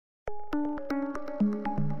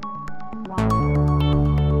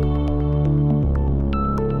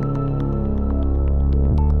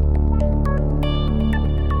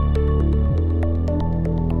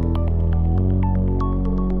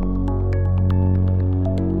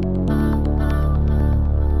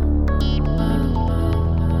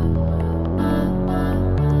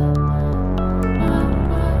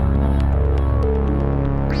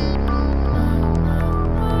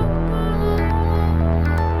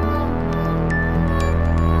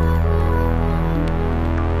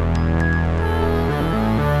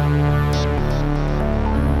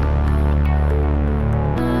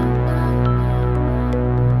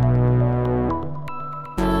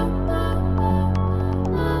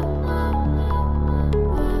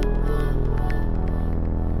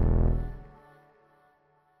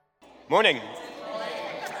Morning.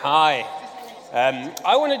 Hi.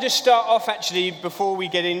 I want to just start off actually before we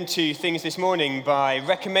get into things this morning by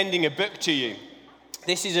recommending a book to you.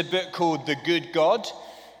 This is a book called The Good God,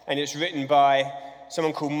 and it's written by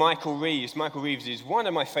someone called Michael Reeves. Michael Reeves is one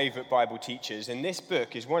of my favorite Bible teachers, and this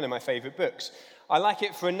book is one of my favorite books. I like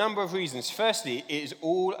it for a number of reasons. Firstly, it is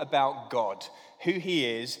all about God, who he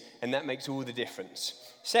is, and that makes all the difference.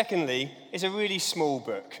 Secondly, it's a really small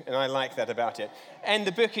book, and I like that about it. And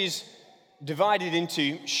the book is divided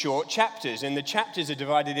into short chapters, and the chapters are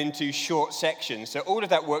divided into short sections. So all of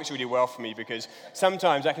that works really well for me because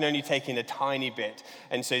sometimes I can only take in a tiny bit.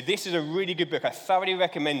 And so this is a really good book. I thoroughly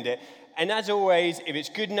recommend it. And as always, if it's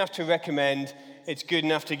good enough to recommend, it's good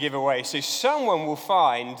enough to give away. So someone will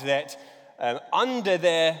find that under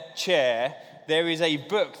their chair, there is a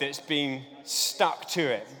book that's been stuck to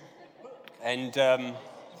it. And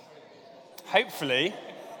hopefully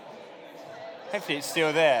it's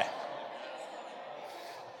still there.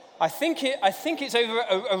 I think it's over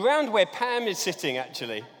around where Pam is sitting,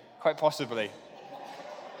 actually, quite possibly.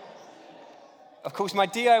 Of course, my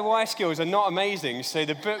DIY skills are not amazing, so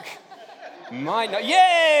the book might not.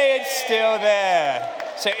 Yay! It's still there.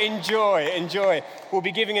 So enjoy. We'll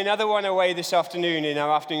be giving another one away this afternoon in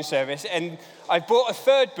our afternoon service, and I bought a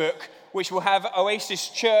third book which will have Oasis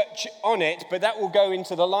Church on it, but that will go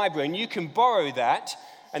into the library, and you can borrow that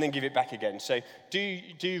and then give it back again. So do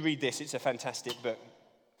read this. It's a fantastic book,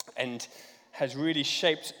 and has really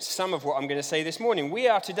shaped some of what I'm going to say this morning. We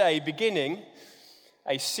are today beginning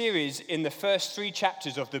a series in the first 3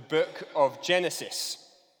 chapters of the book of Genesis,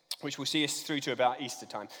 which will see us through to about Easter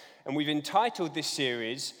time. And we've entitled this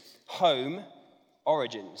series, Home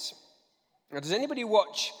Origins. Now, does anybody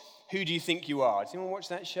watch Who Do You Think You Are? Does anyone watch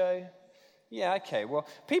that show? Yeah, okay. Well,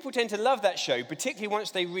 people tend to love that show, particularly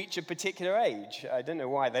once they reach a particular age. I don't know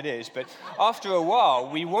why that is, but after a while,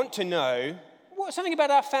 we want to know something about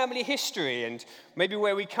our family history and maybe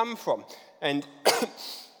where we come from. And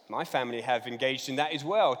my family have engaged in that as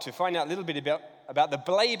well, to find out a little bit about the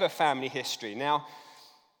Blaber family history. Now,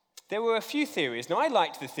 there were a few theories. Now, I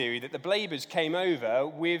liked the theory that the Blabers came over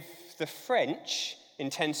with the French in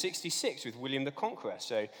 1066 with William the Conqueror.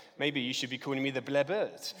 So maybe you should be calling me the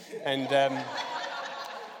Blabers. And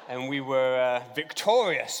we were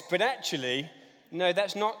victorious. But actually, no,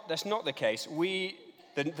 that's not the case.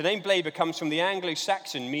 The name Blaber comes from the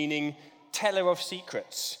Anglo-Saxon meaning teller of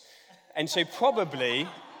secrets. And so probably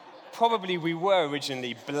we were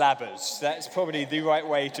originally blabbers. That's probably the right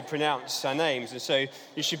way to pronounce our names. And so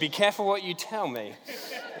you should be careful what you tell me.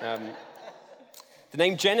 The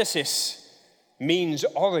name Genesis means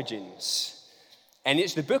origins. And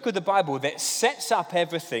it's the book of the Bible that sets up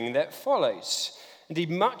everything that follows. Indeed,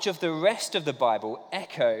 much of the rest of the Bible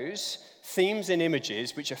echoes themes and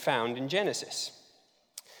images which are found in Genesis.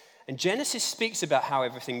 And Genesis speaks about how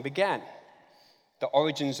everything began. The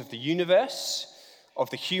origins of the universe, of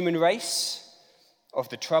the human race, of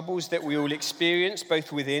the troubles that we all experience,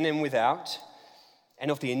 both within and without, and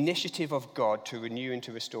of the initiative of God to renew and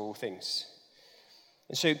to restore all things.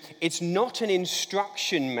 And so it's not an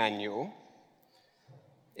instruction manual.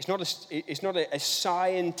 It's not a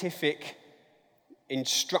scientific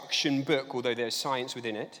instruction book, although there's science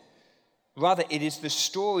within it. Rather, it is the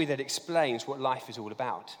story that explains what life is all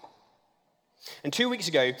about. And 2 weeks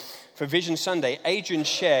ago, for Vision Sunday, Adrian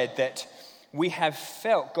shared that we have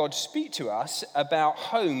felt God speak to us about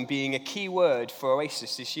home being a key word for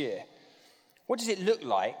Oasis this year. What does it look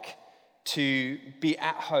like to be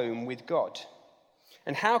at home with God?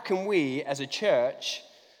 And how can we, as a church,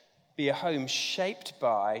 be a home shaped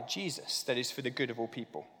by Jesus, that is for the good of all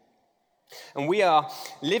people? And we are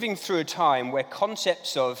living through a time where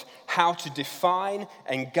concepts of how to define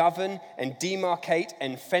and govern and demarcate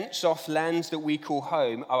and fence off lands that we call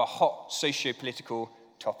home are a hot socio-political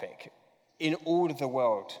topic in all of the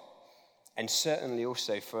world, and certainly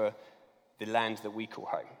also for the land that we call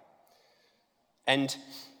home. And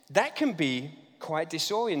that can be quite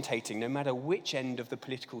disorientating, no matter which end of the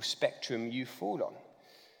political spectrum you fall on.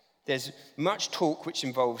 There's much talk which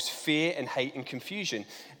involves fear and hate and confusion.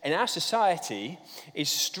 And our society is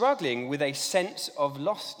struggling with a sense of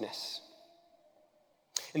lostness.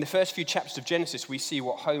 In the first few chapters of Genesis, we see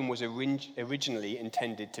what home was originally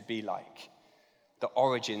intended to be like, the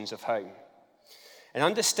origins of home. And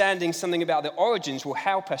understanding something about the origins will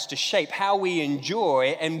help us to shape how we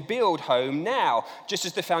enjoy and build home now, just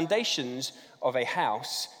as the foundations of a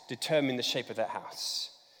house determine the shape of that house.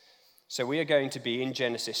 So we are going to be in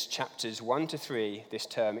Genesis chapters 1 to 3 this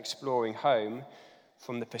term, exploring home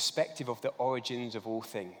from the perspective of the origins of all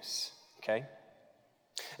things, okay?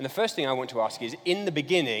 And the first thing I want to ask is, in the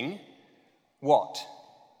beginning, what?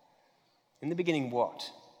 In the beginning, what?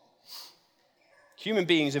 Human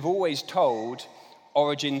beings have always told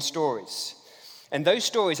origin stories. And those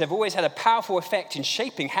stories have always had a powerful effect in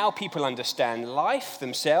shaping how people understand life,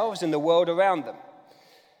 themselves, and the world around them.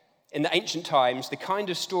 In the ancient times, the kind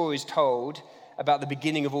of stories told about the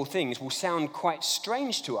beginning of all things will sound quite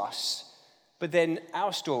strange to us, but then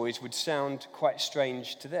our stories would sound quite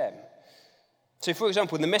strange to them. So, for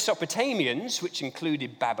example, the Mesopotamians, which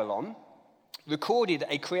included Babylon, recorded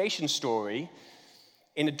a creation story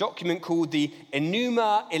in a document called the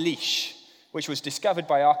Enuma Elish, which was discovered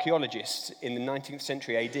by archaeologists in the 19th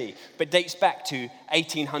century AD, but dates back to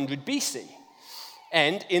 1800 BC.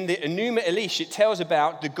 And in the Enuma Elish, it tells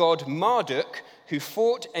about the god Marduk, who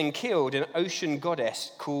fought and killed an ocean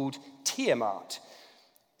goddess called Tiamat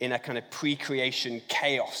in a kind of pre-creation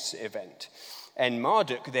chaos event. And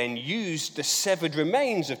Marduk then used the severed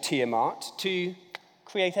remains of Tiamat to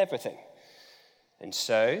create everything. And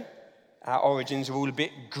so, our origins are all a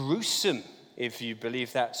bit gruesome, if you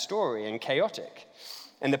believe that story, and chaotic.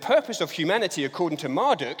 And the purpose of humanity, according to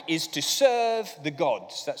Marduk, is to serve the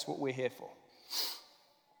gods. That's what we're here for.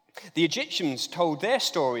 The Egyptians told their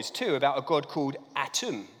stories, too, about a god called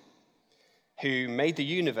Atum, who made the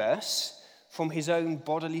universe from his own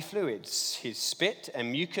bodily fluids, his spit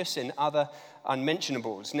and mucus and other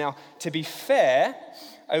unmentionables. Now, to be fair,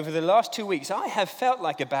 over the last 2 weeks, I have felt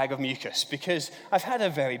like a bag of mucus because I've had a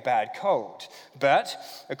very bad cold. But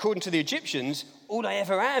according to the Egyptians, all I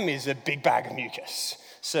ever am is a big bag of mucus.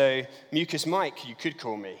 So, Mucus Mike, you could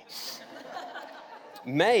call me.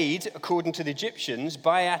 Made, according to the Egyptians,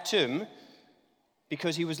 by Atum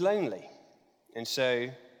because he was lonely. And so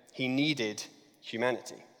he needed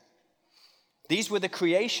humanity. These were the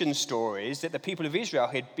creation stories that the people of Israel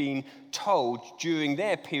had been told during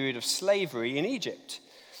their period of slavery in Egypt.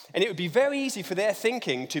 And it would be very easy for their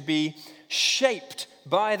thinking to be shaped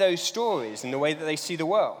by those stories in the way that they see the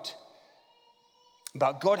world.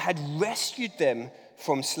 But God had rescued them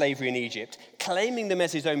from slavery in Egypt, claiming them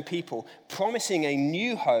as his own people, promising a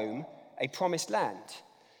new home, a promised land.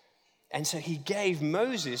 And so he gave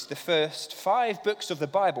Moses the first 5 books of the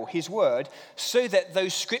Bible, his word, so that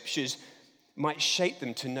those scriptures might shape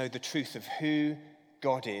them to know the truth of who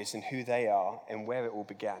God is and who they are and where it all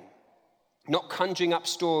began. Not conjuring up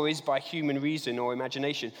stories by human reason or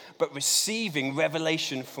imagination, but receiving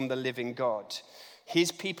revelation from the living God.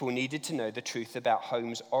 His people needed to know the truth about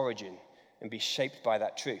home's origin and be shaped by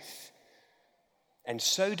that truth. And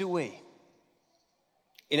so do we.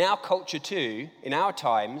 In our culture too, in our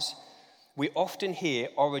times, we often hear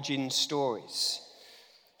origin stories.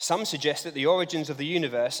 Some suggest that the origins of the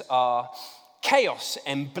universe are chaos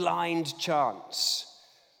and blind chance.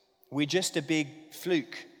 We're just a big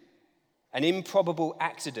fluke, an improbable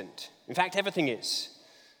accident. In fact, everything is.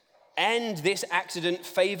 And this accident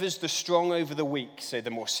favors the strong over the weak, so the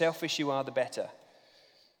more selfish you are, the better.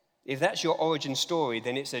 If that's your origin story,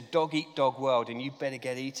 then it's a dog-eat-dog world, and you better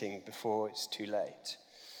get eating before it's too late.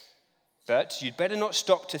 But you'd better not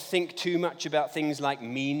stop to think too much about things like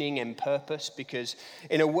meaning and purpose, because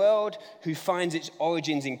in a world who finds its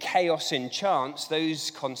origins in chaos and chance,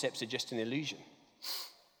 those concepts are just an illusion.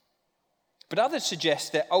 But others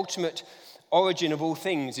suggest that ultimate origin of all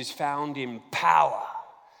things is found in power.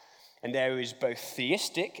 And there is both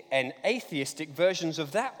theistic and atheistic versions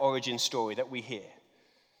of that origin story that we hear.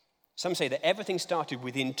 Some say that everything started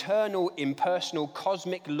with internal, impersonal,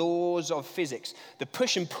 cosmic laws of physics, the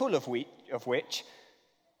push and pull of which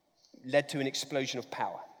led to an explosion of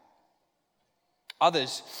power.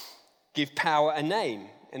 Others give power a name,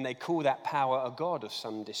 and they call that power a god of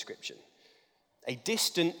some description. A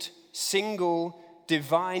distant, single,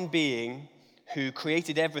 divine being who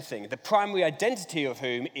created everything, the primary identity of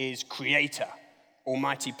whom is Creator,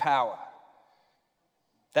 Almighty Power.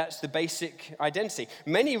 That's the basic identity.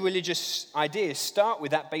 Many religious ideas start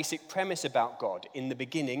with that basic premise about God. In the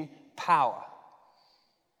beginning, power.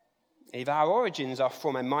 If our origins are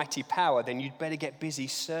from a mighty power, then you'd better get busy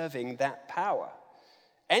serving that power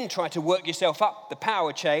and try to work yourself up the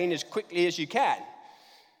power chain as quickly as you can.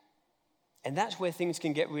 And that's where things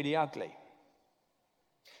can get really ugly.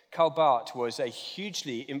 Karl Barth was a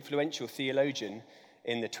hugely influential theologian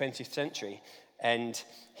in the 20th century, and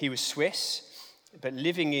he was Swiss, but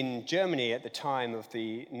living in Germany at the time of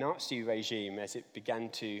the Nazi regime as it began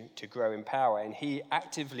to grow in power, and he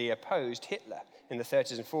actively opposed Hitler in the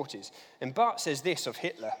 30s and 40s. And Barth says this of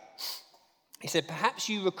Hitler. He said, "Perhaps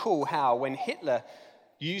you recall how when Hitler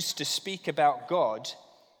used to speak about God,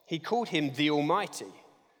 he called him the Almighty.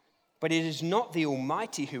 But it is not the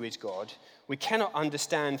Almighty who is God. We cannot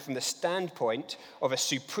understand from the standpoint of a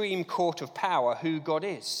supreme court of power who God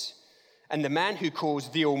is. And the man who calls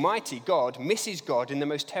the Almighty God misses God in the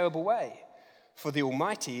most terrible way. For the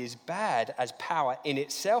Almighty is bad as power in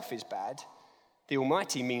itself is bad. The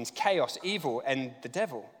Almighty means chaos, evil, and the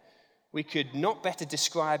devil. We could not better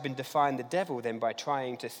describe and define the devil than by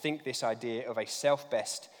trying to think this idea of a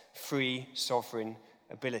self-best, free, sovereign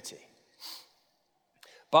ability.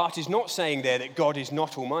 Barth is not saying there that God is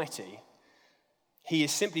not almighty. He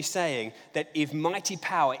is simply saying that if mighty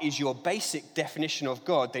power is your basic definition of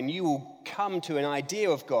God, then you will come to an idea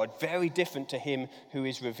of God very different to him who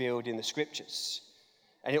is revealed in the scriptures.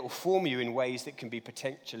 And it will form you in ways that can be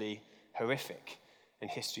potentially horrific. And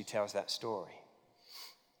history tells that story.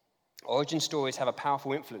 Origin stories have a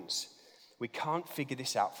powerful influence. We can't figure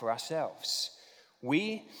this out for ourselves.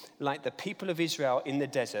 We, like the people of Israel in the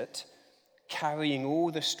desert, carrying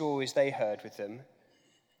all the stories they heard with them,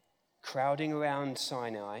 crowding around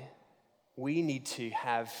Sinai, we need to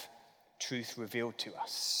have truth revealed to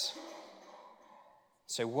us.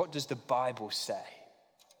 So what does the Bible say?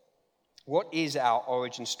 What is our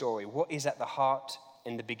origin story? What is at the heart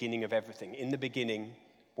and the beginning of everything? In the beginning,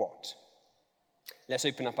 what? Let's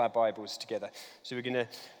open up our Bibles together. So we're going to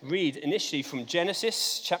read initially from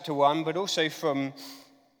Genesis chapter 1, but also from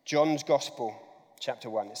John's Gospel chapter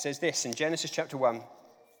 1. It says this in Genesis chapter 1.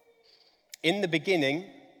 In the beginning,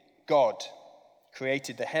 God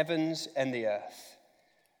created the heavens and the earth.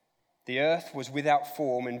 The earth was without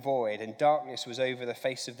form and void, and darkness was over the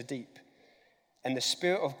face of the deep. And the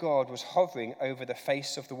Spirit of God was hovering over the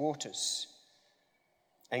face of the waters.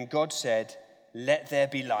 And God said, "Let there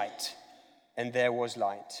be light." And there was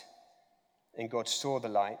light. And God saw the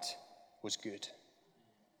light was good.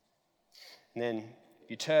 And then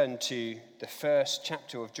if you turn to the first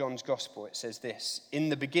chapter of John's Gospel, it says this: in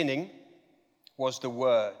the beginning was the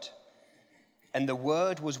Word, and the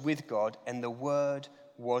Word was with God, and the Word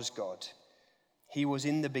was God. He was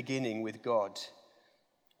in the beginning with God.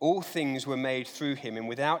 All things were made through him, and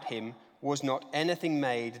without him was not anything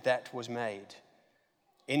made that was made.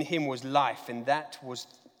 In him was life, and the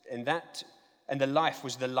life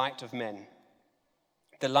was the light of men.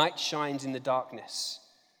 The light shines in the darkness,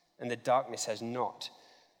 and the darkness has not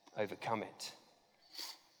overcome it.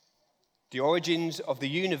 The origins of the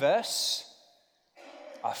universe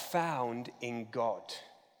are found in God.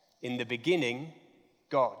 In the beginning,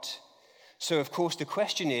 God. So, of course, the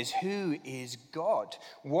question is, who is God?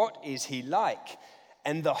 What is he like?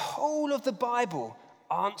 And the whole of the Bible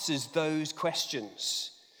answers those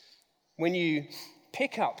questions. When you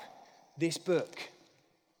pick up this book,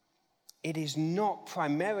 it is not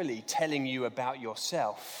primarily telling you about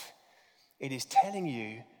yourself. It is telling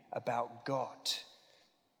you about God.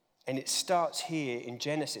 And it starts here in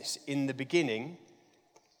Genesis. In the beginning,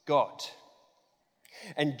 God.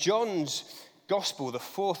 And John's Gospel, the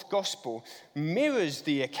fourth Gospel, mirrors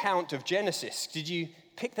the account of Genesis. Did you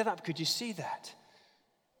pick that up? Could you see that?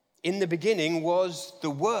 In the beginning was the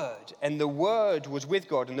Word, and the Word was with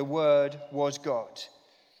God, and the Word was God.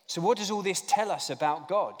 So what does all this tell us about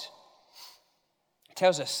God? It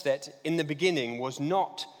tells us that in the beginning was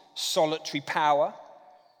not solitary power,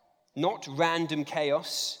 not random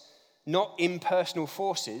chaos, not impersonal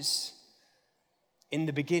forces. In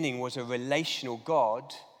the beginning was a relational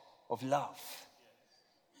God of love.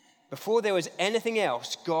 Before there was anything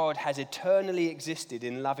else, God has eternally existed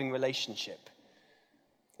in loving relationship.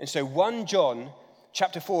 And so 1 John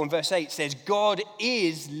chapter 4 and verse 8 says, God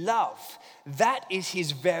is love. That is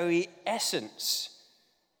his very essence.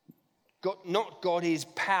 God is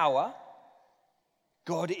power.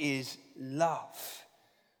 God is love.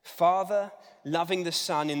 Father loving the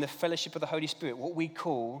Son in the fellowship of the Holy Spirit, what we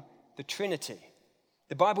call the Trinity.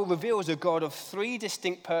 The Bible reveals a God of three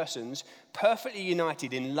distinct persons, perfectly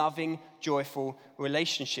united in loving, joyful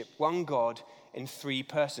relationship. One God in three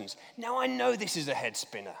persons. Now, I know this is a head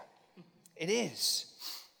spinner. It is.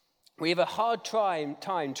 We have a hard time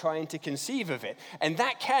trying to conceive of it. And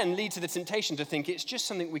that can lead to the temptation to think it's just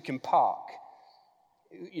something we can park.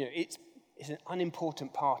 You know, it's an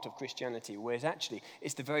unimportant part of Christianity, whereas actually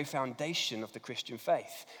it's the very foundation of the Christian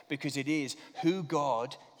faith, because it is who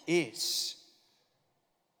God is.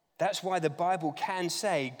 That's why the Bible can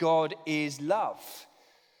say God is love.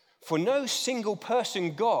 For no single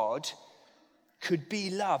person God could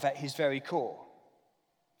be love at his very core.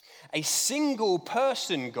 A single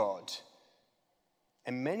person God,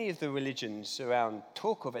 and many of the religions around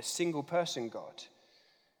talk of a single person God,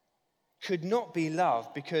 could not be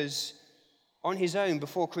love because on his own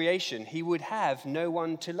before creation he would have no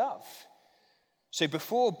one to love. So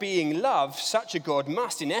before being love, such a God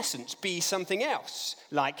must in essence be something else,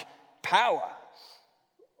 like power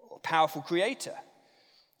or powerful creator.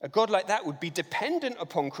 A God like that would be dependent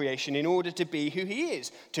upon creation in order to be who he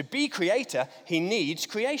is. To be creator, he needs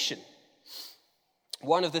creation.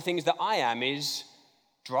 One of the things that I am is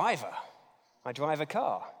driver. I drive a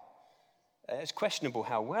car. It's questionable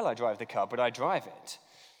how well I drive the car, but I drive it.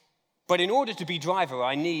 But in order to be driver,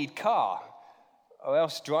 I need car, or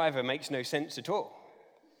else driver makes no sense at all.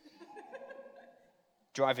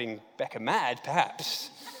 Driving Becca mad, perhaps.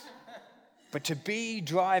 But to be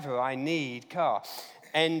driver, I need car.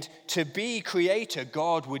 And to be creator,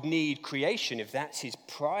 God would need creation if that's his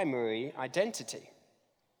primary identity.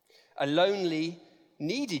 A lonely,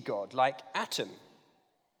 needy God like Atum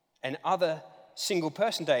and other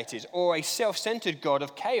single-person deities, or a self-centered God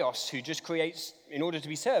of chaos who just creates in order to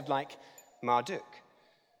be served like Marduk.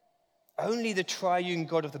 Only the triune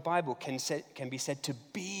God of the Bible can be said to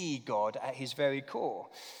be God at his very core.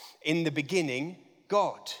 In the beginning,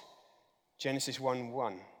 God. Genesis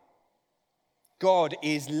 1:1. God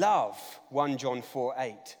is love, 1 John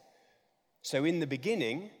 4:8. So in the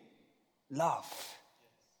beginning, love.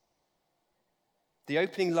 The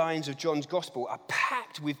opening lines of John's gospel are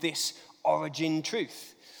packed with this origin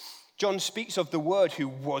truth. John speaks of the Word who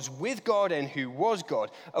was with God and who was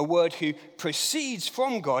God, a Word who proceeds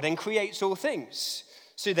from God and creates all things,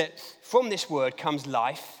 so that from this Word comes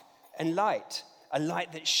life and light, a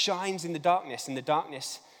light that shines in the darkness, and the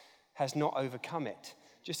darkness has not overcome it.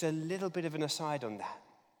 Just a little bit of an aside on that.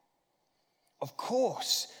 Of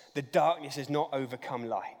course, the darkness has not overcome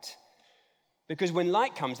light, because when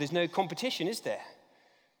light comes, there's no competition, is there?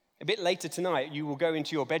 A bit later tonight, you will go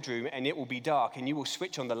into your bedroom and it will be dark, and you will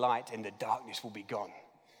switch on the light and the darkness will be gone.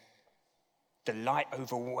 The light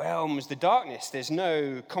overwhelms the darkness. There's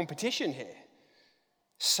no competition here.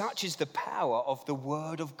 Such is the power of the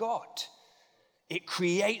Word of God. It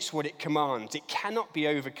creates what it commands. It cannot be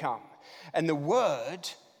overcome. And the Word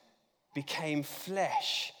became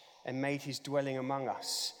flesh and made his dwelling among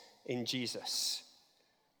us in Jesus.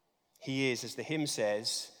 He is, as the hymn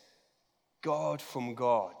says, God from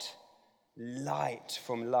God, light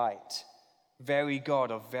from light, very God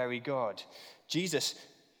of very God. Jesus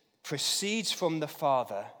proceeds from the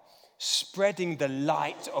Father, spreading the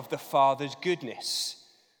light of the Father's goodness,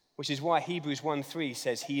 which is why Hebrews 1:3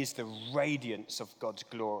 says he is the radiance of God's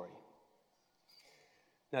glory.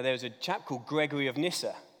 Now, there was a chap called Gregory of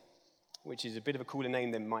Nyssa, which is a bit of a cooler name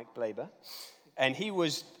than Mike Blaber, and he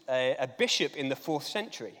was a bishop in the 4th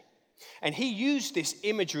century. And he used this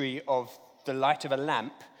imagery of the light of a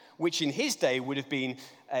lamp, which in his day would have been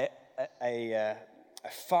a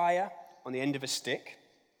fire on the end of a stick,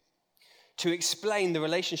 to explain the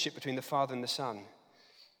relationship between the Father and the Son.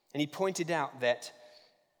 And he pointed out that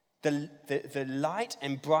the light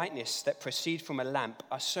and brightness that proceed from a lamp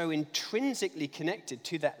are so intrinsically connected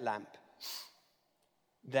to that lamp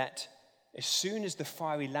that as soon as the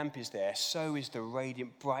fiery lamp is there, so is the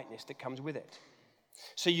radiant brightness that comes with it.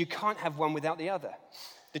 So you can't have one without the other.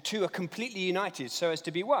 The two are completely united so as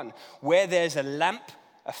to be one. Where there's a lamp,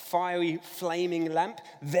 a fiery, flaming lamp,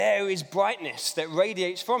 there is brightness that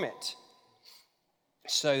radiates from it.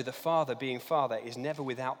 So the Father, being Father, is never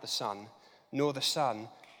without the Son, nor the Son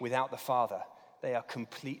without the Father. They are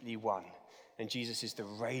completely one. And Jesus is the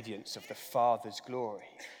radiance of the Father's glory.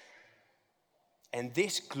 And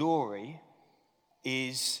this glory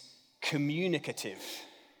is communicative.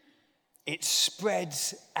 It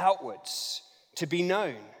spreads outwards to be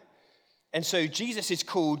known. And so Jesus is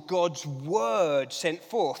called God's Word sent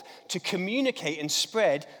forth to communicate and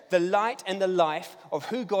spread the light and the life of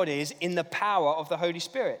who God is in the power of the Holy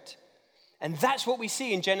Spirit. And that's what we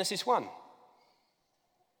see in Genesis 1.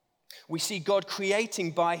 We see God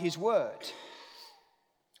creating by his Word.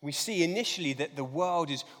 We see initially that the world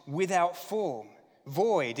is without form,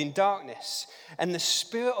 void, in darkness, and the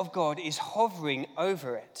Spirit of God is hovering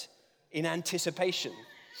over it in anticipation.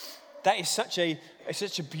 That is such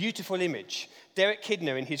a beautiful image. Derek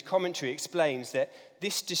Kidner, in his commentary, explains that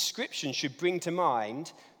this description should bring to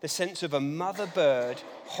mind the sense of a mother bird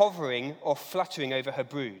hovering or fluttering over her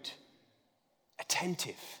brood.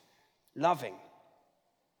 Attentive, loving.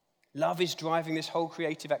 Love is driving this whole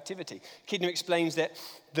creative activity. Kidner explains that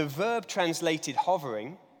the verb translated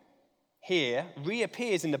hovering here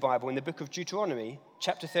reappears in the Bible in the book of Deuteronomy,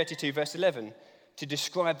 chapter 32, verse 11, to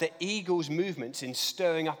describe the eagle's movements in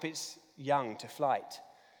stirring up its young to flight.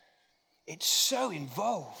 It's so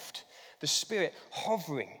involved. The Spirit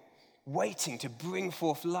hovering, waiting to bring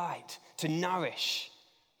forth light, to nourish,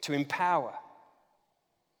 to empower.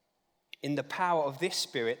 In the power of this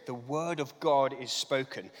Spirit, the word of God is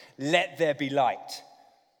spoken. Let there be light.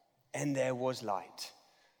 And there was light.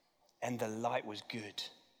 And the light was good.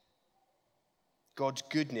 God's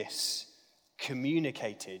goodness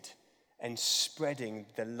communicated and spreading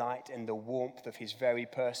the light and the warmth of his very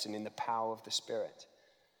person in the power of the Spirit.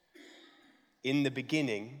 In the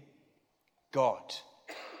beginning, God.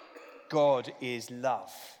 God is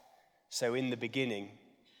love. So in the beginning,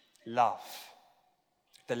 love.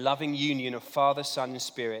 The loving union of Father, Son, and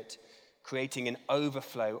Spirit, creating an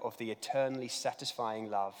overflow of the eternally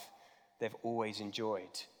satisfying love they've always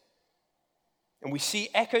enjoyed. And we see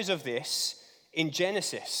echoes of this in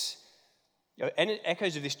Genesis.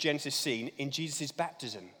 Echoes of this Genesis scene in Jesus'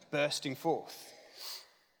 baptism bursting forth.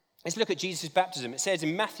 Let's look at Jesus' baptism. It says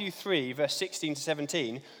in Matthew 3, verse 16 to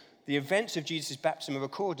 17, the events of Jesus' baptism are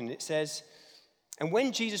recorded. It says, and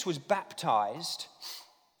when Jesus was baptized,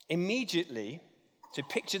 immediately, to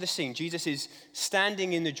picture the scene, Jesus is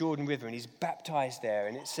standing in the Jordan River and he's baptized there.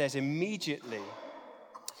 And it says, immediately,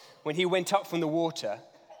 when he went up from the water,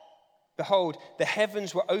 behold, the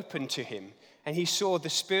heavens were opened to him, and he saw the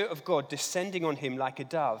Spirit of God descending on him like a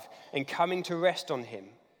dove and coming to rest on him.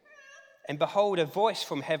 And behold, a voice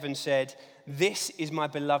from heaven said, this is my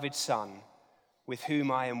beloved Son, with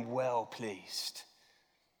whom I am well pleased.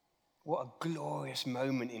 What a glorious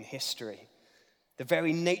moment in history. The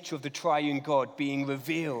very nature of the triune God being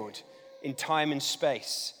revealed in time and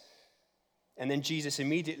space. And then Jesus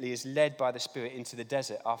immediately is led by the Spirit into the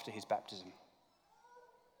desert after his baptism.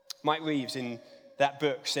 Mike Reeves in that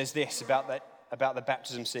book says this about the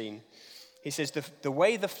baptism scene. He says, the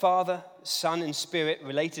way the Father, Son, and Spirit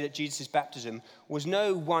related at Jesus' baptism was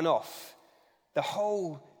no one-off. The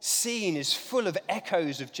whole scene is full of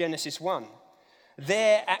echoes of Genesis 1.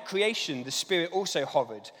 There at creation, the Spirit also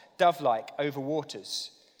hovered, dove-like, over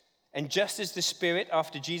waters. And just as the Spirit,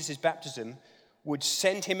 after Jesus' baptism, would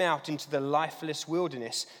send him out into the lifeless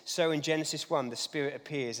wilderness, so in Genesis 1, the Spirit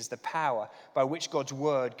appears as the power by which God's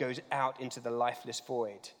word goes out into the lifeless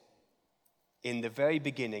void. In the very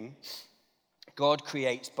beginning, God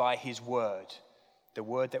creates by his word, the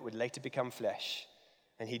word that would later become flesh,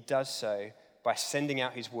 and he does so by sending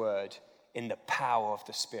out his word in the power of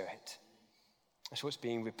the Spirit. That's what's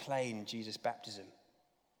being replayed in Jesus' baptism.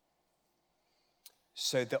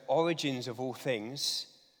 So the origins of all things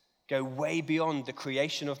go way beyond the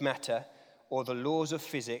creation of matter or the laws of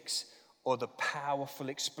physics or the powerful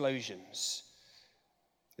explosions.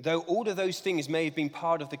 Though all of those things may have been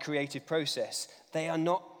part of the creative process, they are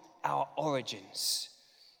not our origins.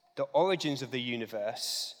 The origins of the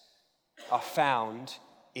universe are found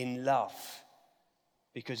in love,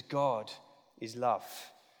 because God is love.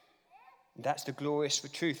 And that's the glorious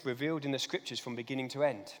truth revealed in the scriptures from beginning to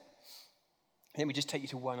end. Let me just take you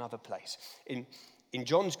to one other place. In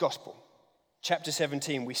John's Gospel, chapter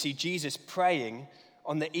 17, we see Jesus praying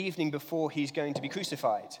on the evening before he's going to be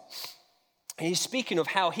crucified. And he's speaking of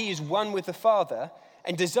how he is one with the Father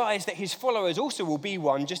and desires that his followers also will be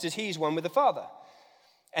one, just as he is one with the Father.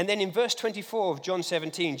 And then in verse 24 of John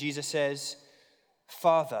 17, Jesus says,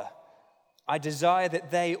 Father, I desire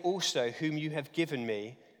that they also, whom you have given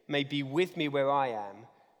me, may be with me where I am,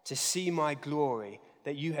 to see my glory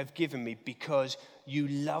that you have given me, because you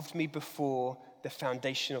loved me before the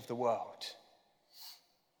foundation of the world.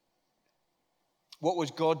 What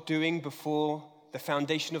was God doing before the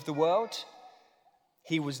foundation of the world?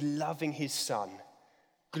 He was loving his Son,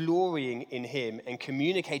 glorying in him, and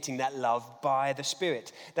communicating that love by the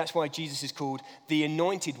Spirit. That's why Jesus is called the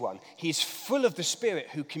Anointed One. He is full of the Spirit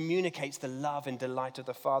who communicates the love and delight of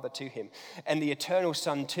the Father to him. And the eternal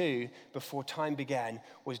Son too, before time began,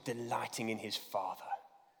 was delighting in his Father.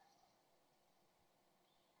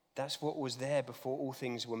 That's what was there before all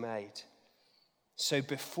things were made. So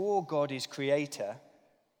before God is creator,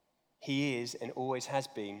 he is and always has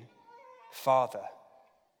been Father,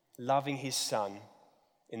 loving his Son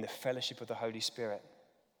in the fellowship of the Holy Spirit.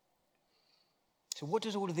 So what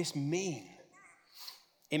does all of this mean?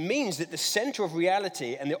 It means that the center of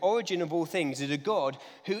reality and the origin of all things is a God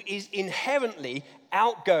who is inherently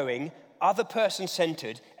outgoing, other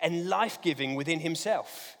person-centered, and life-giving within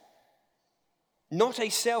himself. Not a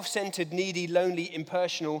self-centered, needy, lonely,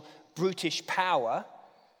 impersonal, brutish power.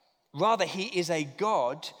 Rather, he is a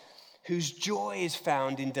God whose joy is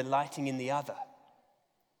found in delighting in the other,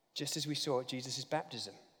 just as we saw at Jesus'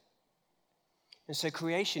 baptism. And so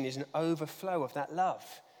creation is an overflow of that love,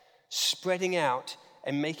 spreading out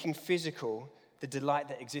and making physical the delight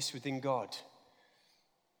that exists within God.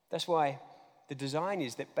 That's why the design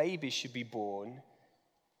is that babies should be born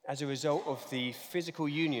as a result of the physical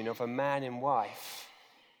union of a man and wife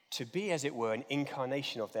to be, as it were, an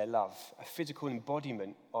incarnation of their love, a physical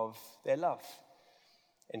embodiment of their love.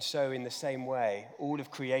 And so in the same way, all of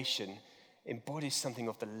creation embodies something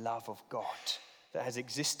of the love of God that has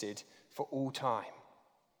existed for all time.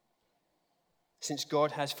 Since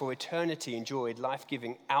God has for eternity enjoyed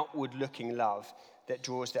life-giving, outward-looking love that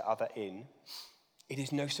draws the other in, it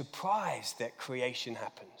is no surprise that creation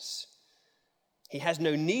happens. He has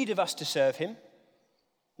no need of us to serve him,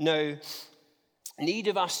 no need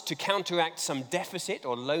of us to counteract some deficit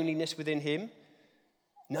or loneliness within him.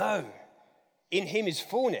 No, in him is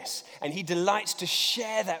fullness, and he delights to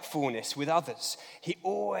share that fullness with others. He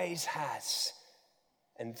always has.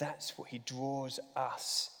 And that's what he draws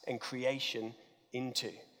us and creation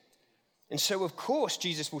into. And so, of course,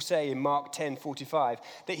 Jesus will say in Mark 10:45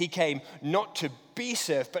 that he came not to be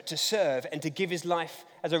served, but to serve and to give his life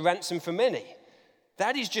as a ransom for many.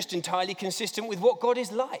 That is just entirely consistent with what God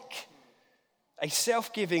is like. A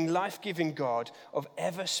self-giving, life-giving God of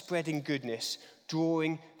ever-spreading goodness,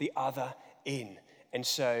 drawing the other in. And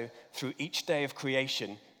so, through each day of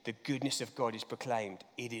creation, the goodness of God is proclaimed.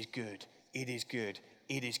 It is good, it is good,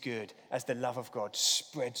 it is good, as the love of God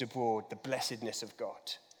spreads abroad, the blessedness of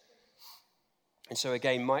God. And so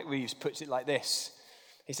again, Mike Reeves puts it like this.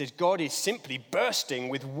 He says, God is simply bursting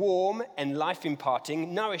with warm and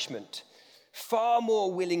life-imparting nourishment, far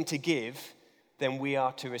more willing to give than we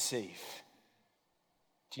are to receive.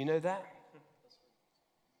 Do you know that?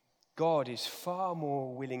 God is far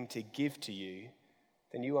more willing to give to you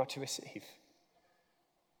than you are to receive.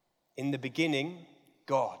 In the beginning,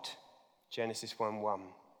 God, Genesis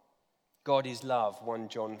 1:1. God is love, 1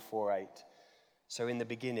 John 4:8. So in the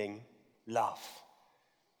beginning, love.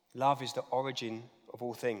 Love is the origin of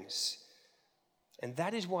all things. And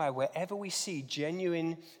that is why wherever we see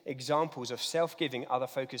genuine examples of self-giving,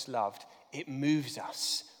 other-focused love, it moves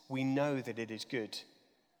us. We know that it is good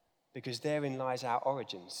because therein lies our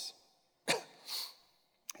origins.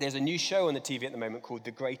 There's a new show on the TV at the moment called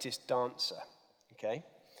The Greatest Dancer, okay,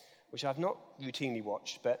 which I've not routinely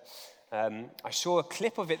watched, but I saw a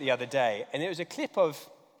clip of it the other day, and it was a clip of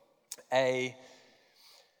a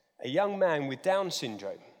young man with Down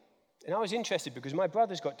syndrome. And I was interested because my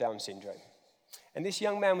brother's got Down syndrome. And this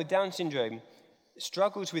young man with Down syndrome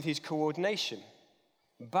struggles with his coordination.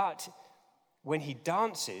 But when he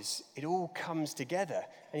dances, it all comes together.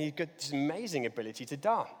 And he's got this amazing ability to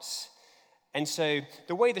dance. And so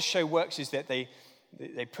the way the show works is that they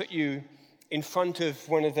put you in front of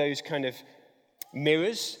one of those kind of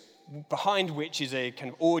mirrors, behind which is a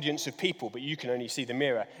kind of audience of people, but you can only see the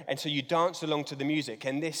mirror. And so you dance along to the music.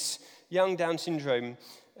 And this young Down syndrome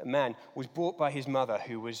man was brought by his mother,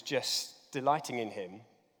 who was just delighting in him.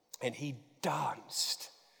 And he danced.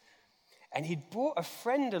 And he'd brought a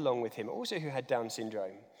friend along with him, also who had Down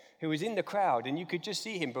syndrome, who was in the crowd. And you could just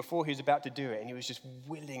see him before he was about to do it. And he was just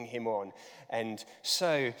willing him on. And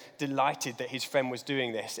so delighted that his friend was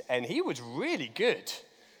doing this. And he was really good.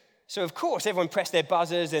 So, of course, everyone pressed their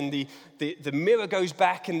buzzers, and the mirror goes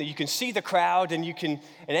back, and you can see the crowd, and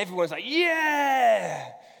everyone's like, yeah!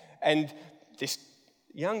 And this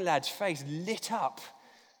young lad's face lit up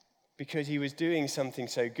because he was doing something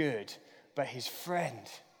so good. But his friend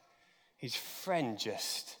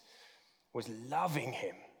just was loving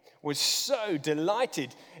him, was so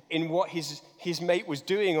delighted in what his mate was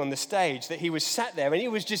doing on the stage that he was sat there and he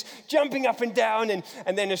was just jumping up and down.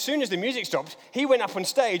 And then as soon as the music stopped, he went up on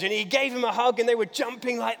stage and he gave him a hug, and they were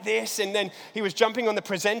jumping like this. And then he was jumping on the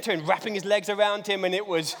presenter and wrapping his legs around him. And it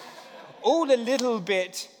was all a little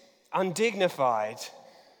bit undignified.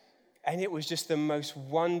 And it was just the most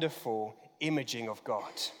wonderful imaging of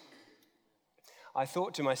God. I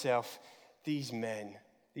thought to myself, these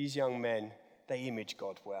young men, they image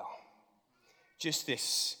God well. Just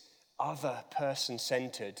this other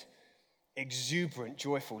person-centered, exuberant,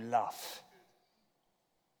 joyful love.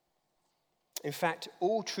 In fact,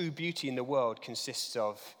 all true beauty in the world consists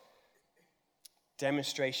of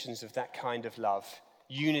demonstrations of that kind of love,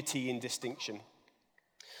 unity in distinction.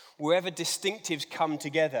 Wherever distinctives come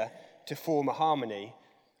together to form a harmony,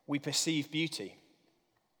 we perceive beauty.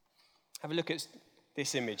 Have a look at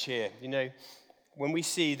this image here. You know, when we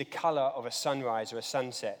see the color of a sunrise or a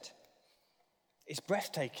sunset, it's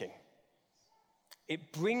breathtaking.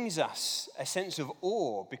 It brings us a sense of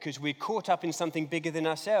awe because we're caught up in something bigger than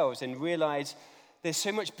ourselves and realize there's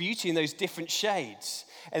so much beauty in those different shades.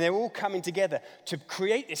 And they're all coming together to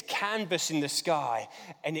create this canvas in the sky,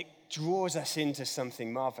 and it draws us into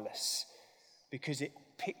something marvelous because it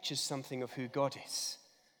pictures something of who God is.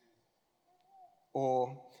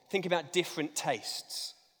 Or think about different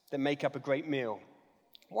tastes that make up a great meal.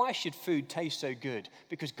 Why should food taste so good?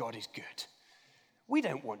 Because God is good. We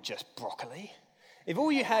don't want just broccoli. If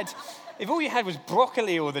all you had was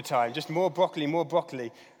broccoli all the time, just more broccoli,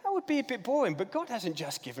 that would be a bit boring. But God hasn't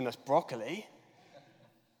just given us broccoli.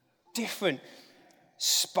 Different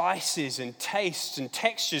spices and tastes and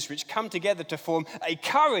textures which come together to form a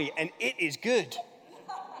curry, and it is good.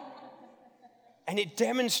 And it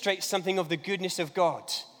demonstrates something of the goodness of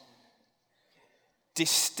God.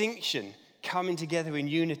 Distinction coming together in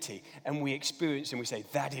unity, and we experience and we say,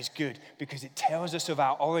 that is good, because it tells us of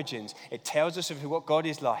our origins. It tells us of what God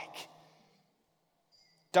is like.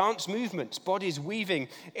 Dance movements, bodies weaving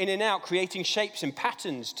in and out, creating shapes and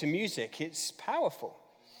patterns to music. It's powerful.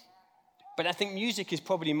 But I think music is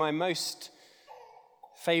probably my most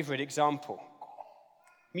favorite example.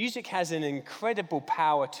 Music has an incredible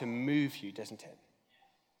power to move you, doesn't it?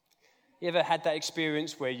 You ever had that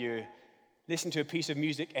experience where you listen to a piece of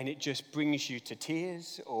music and it just brings you to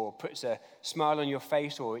tears or puts a smile on your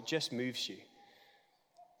face, or it just moves you?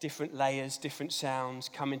 Different layers, different sounds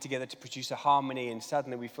coming together to produce a harmony, and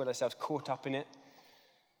suddenly we feel ourselves caught up in it.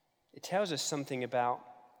 It tells us something about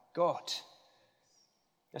God.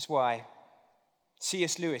 That's why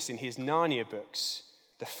C.S. Lewis, in his Narnia books,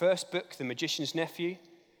 the first book, The Magician's Nephew,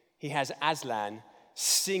 he has Aslan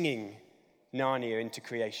singing Narnia into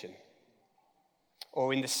creation.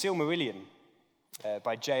 Or in the Silmarillion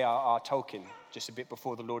by J.R.R. Tolkien, just a bit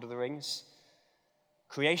before The Lord of the Rings,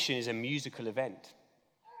 creation is a musical event.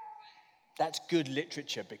 That's good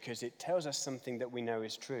literature because it tells us something that we know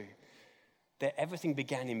is true, that everything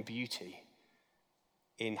began in beauty,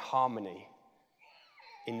 in harmony,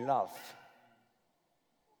 in love.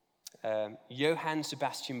 Johann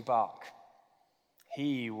Sebastian Bach,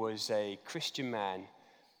 he was a Christian man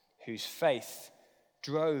whose faith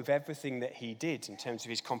drove everything that he did in terms of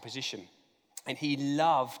his composition. And he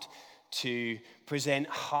loved to present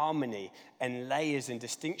harmony and layers and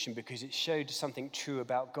distinction because it showed something true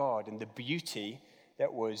about God. And the beauty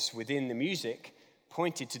that was within the music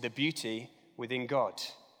pointed to the beauty within God.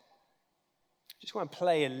 I just want to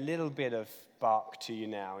play a little bit of Bach to you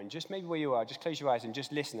now. And just maybe where you are, just close your eyes and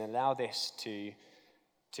just listen and allow this to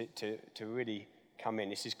really come in.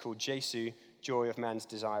 This is called Jesu, Joy of Man's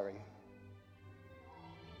Desiring.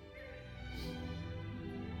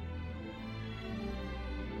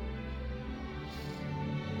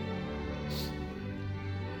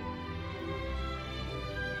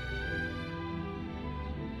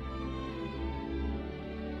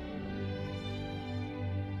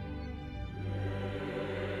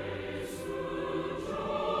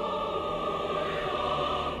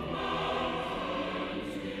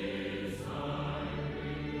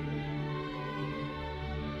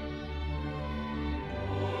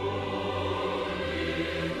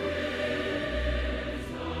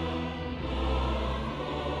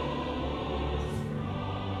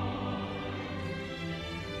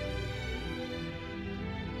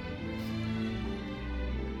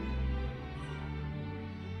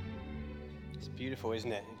 Beautiful,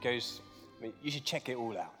 isn't it? It goes, you should check it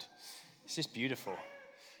all out. It's just beautiful.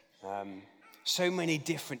 So many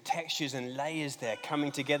different textures and layers there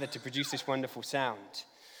coming together to produce this wonderful sound.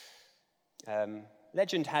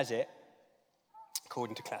 Legend has it,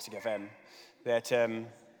 according to Classic FM, that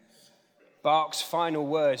Bach's final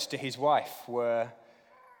words to his wife were,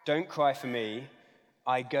 "Don't cry for me,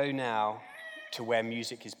 I go now to where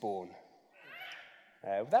music is born."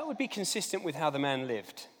 That would be consistent with how the man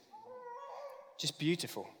lived. Just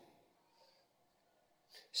beautiful.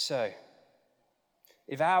 So,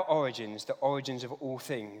 if our origins, the origins of all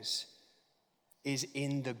things, is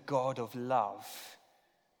in the God of love,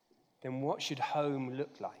 then what should home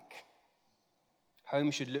look like? Home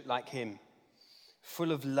should look like him,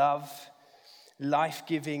 full of love,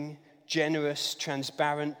 life-giving, generous,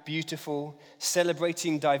 transparent, beautiful,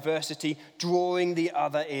 celebrating diversity, drawing the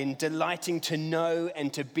other in, delighting to know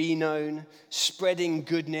and to be known, spreading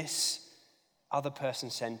goodness, other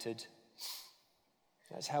person-centered.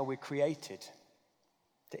 That's how we're created,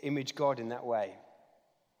 to image God in that way.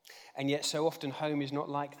 And yet so often home is not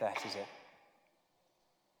like that, is it?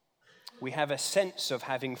 We have a sense of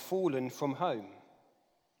having fallen from home.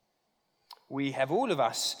 We have, all of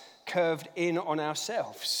us, curved in on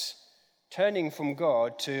ourselves, turning from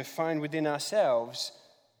God to find within ourselves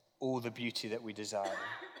all the beauty that we desire.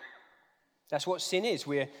 That's what sin is.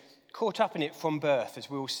 We're caught up in it from birth, as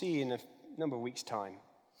we'll see in a number of weeks' time.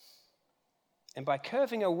 And by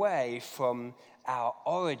curving away from our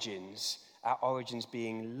origins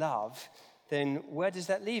being love, then where does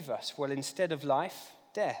that leave us? Well, instead of life,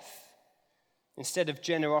 death. Instead of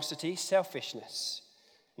generosity, selfishness.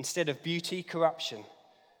 Instead of beauty, corruption.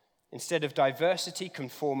 Instead of diversity,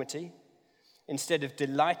 conformity. Instead of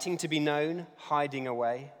delighting to be known, hiding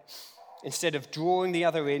away. Instead of drawing the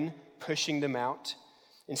other in, pushing them out.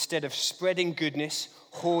 Instead of spreading goodness,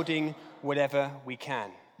 hoarding whatever we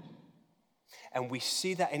can. And we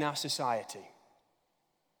see that in our society.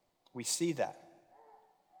 We see that.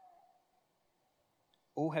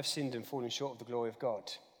 All have sinned and fallen short of the glory of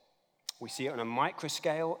God. We see it on a micro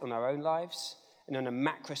scale in our own lives and on a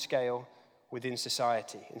macro scale within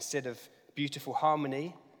society. Instead of beautiful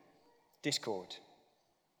harmony, discord.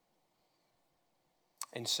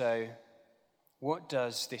 And so, what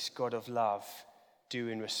does this God of love do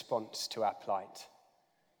in response to our plight?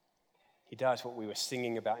 He does what we were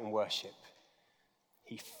singing about in worship.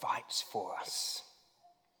 He fights for us.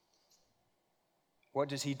 What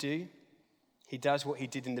does he do? He does what he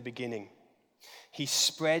did in the beginning. He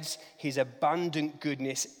spreads his abundant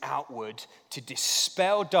goodness outward to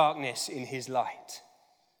dispel darkness in his light.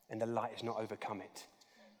 And the light has not overcome it.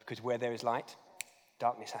 Because where there is light,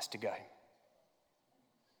 darkness has to go.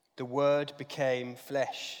 The Word became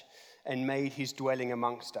flesh and made his dwelling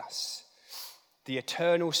amongst us. The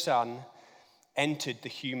eternal Son entered the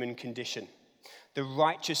human condition. The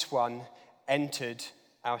righteous one entered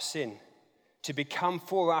our sin to become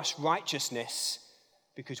for us righteousness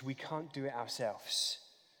because we can't do it ourselves.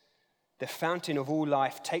 The fountain of all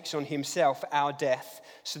life takes on himself our death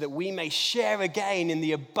so that we may share again in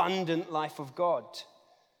the abundant life of God.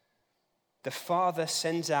 The Father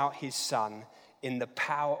sends out his Son in the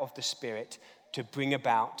power of the Spirit to bring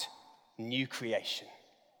about new creation.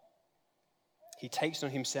 He takes on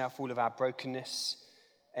himself all of our brokenness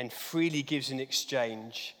and freely gives in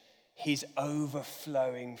exchange his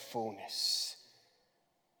overflowing fullness.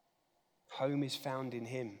 Home is found in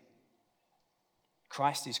him.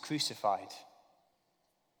 Christ is crucified.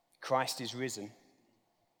 Christ is risen.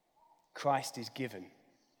 Christ is given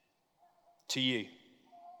to you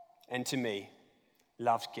and to me,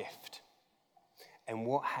 love's gift. And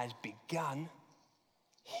what has begun,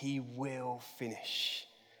 he will finish.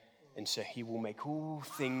 And so he will make all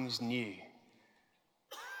things new.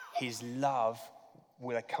 His love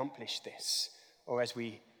will accomplish this. Or as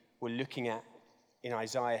we were looking at in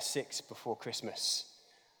Isaiah 6 before Christmas,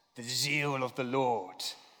 the zeal of the Lord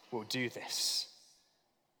will do this.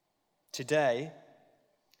 Today,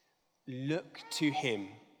 look to him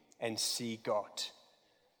and see God.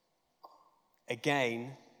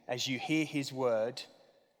 Again, as you hear his word,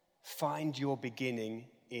 find your beginning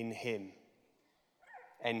in him.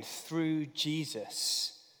 And through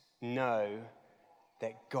Jesus, know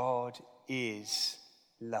that God is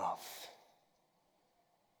love.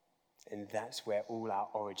 And that's where all our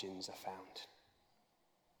origins are found.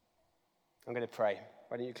 I'm going to pray.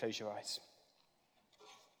 Why don't you close your eyes?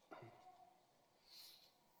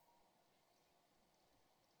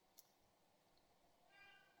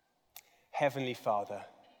 Heavenly Father,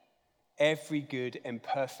 every good and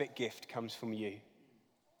perfect gift comes from you.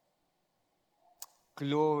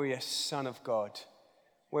 Glorious Son of God,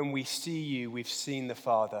 when we see you, we've seen the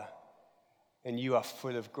Father, and you are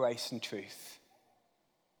full of grace and truth.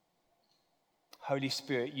 Holy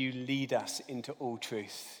Spirit, you lead us into all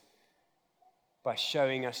truth by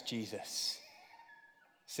showing us Jesus,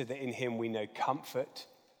 so that in him we know comfort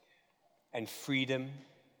and freedom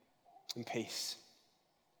and peace.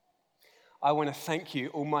 I want to thank you,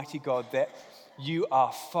 Almighty God, that you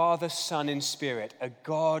are Father, Son, and Spirit, a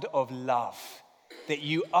God of love, that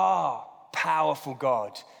you are powerful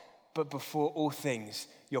God, but before all things,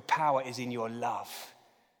 your power is in your love,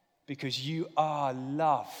 because you are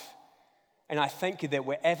love. And I thank you that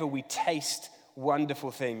wherever we taste wonderful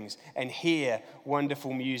things and hear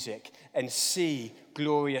wonderful music and see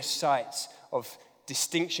glorious sights of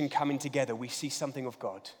distinction coming together, we see something of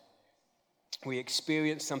God. We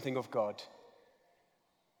experience something of God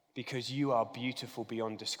because you are beautiful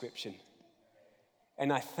beyond description.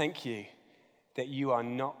 And I thank you that you are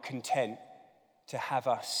not content to have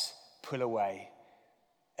us pull away.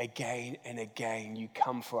 Again and again, you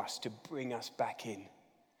come for us to bring us back in.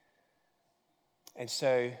 And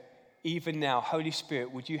so, even now, Holy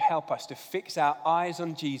Spirit, would you help us to fix our eyes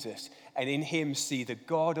on Jesus and in him see the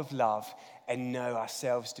God of love and know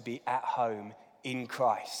ourselves to be at home in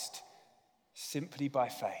Christ, simply by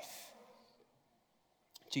faith.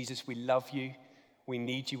 Jesus, we love you, we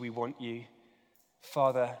need you, we want you.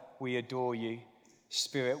 Father, we adore you.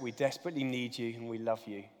 Spirit, we desperately need you and we love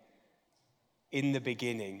you. In the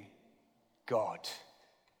beginning, God,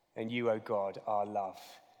 and you, O God, are love.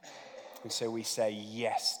 And so we say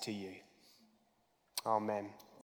yes to you. Amen.